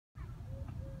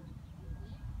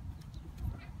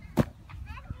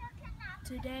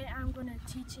Today I'm going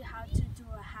to teach you how to do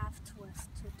a half twist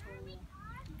tutorial.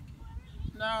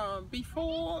 Now,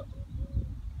 before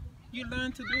you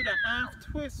learn to do the half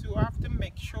twist, you have to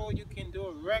make sure you can do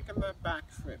a regular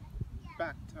backflip,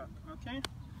 back tuck, okay?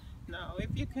 Now, if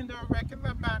you can do a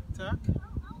regular back tuck,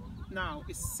 now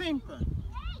it's simple.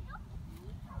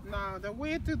 Now, the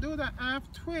way to do the half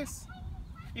twist,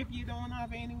 if you don't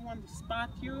have anyone to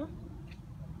spot you,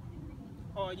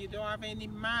 or you don't have any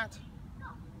mat,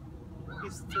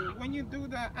 is to, when you do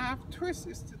the half twist,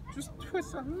 is to just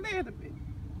twist a little bit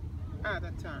at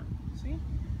a time, see?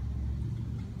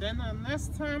 Then the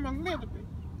next time a little bit,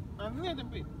 a little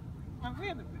bit, a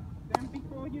little bit. Then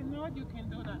before you know it, you can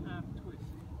do the half twist.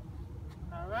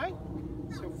 Alright?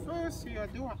 So first you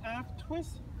do a half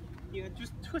twist, you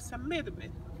just twist a little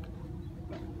bit.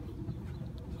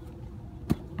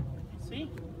 See?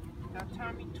 That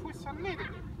time you twist a little bit.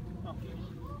 Okay.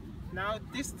 Now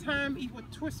this time he would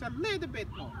twist a little bit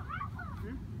more.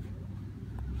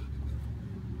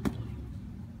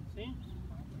 See? Okay.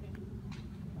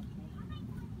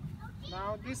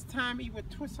 Now this time he would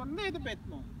twist a little bit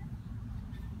more.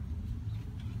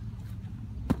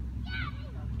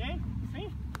 Okay? See?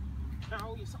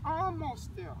 Now he's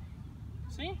almost there.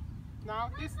 See?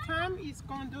 Now this time he's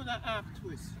going to do the half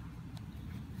twist.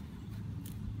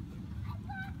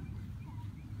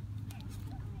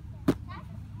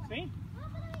 See?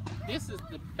 This is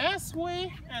the best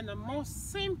way and the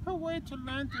most simple way to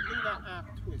learn to do the half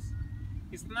twist.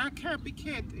 It's not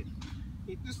complicated.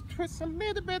 You just twist a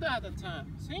little bit at a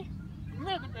time. See? A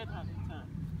little bit at a time.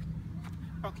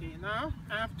 Okay, now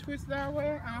half twist that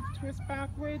way, half twist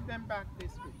back way, then back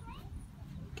this way.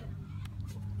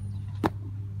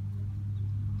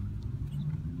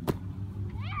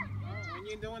 When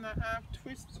you're doing a half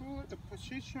twist to the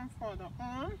position for the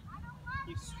arm,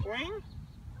 you swing.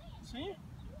 See?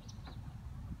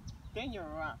 Then you're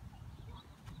up.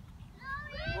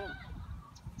 Boom.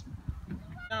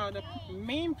 Now the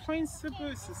main principle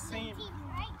is the same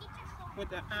with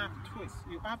the half twist.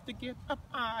 You have to get up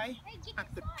high.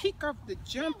 At the peak of the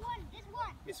jump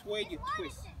is where you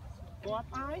twist. Go up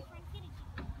high.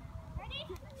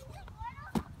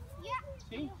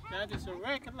 See? That is a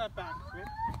regular backflip.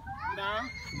 Now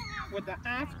with the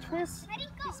half twist,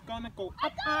 he's gonna go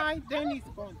up high, then he's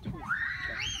going to twist.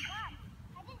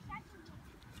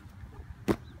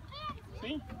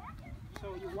 See?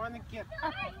 So you want to get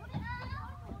up.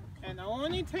 And the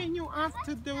only thing you have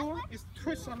to do is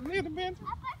twist a little bit,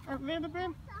 a little bit,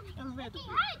 a little bit.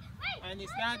 And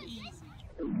it's not easy.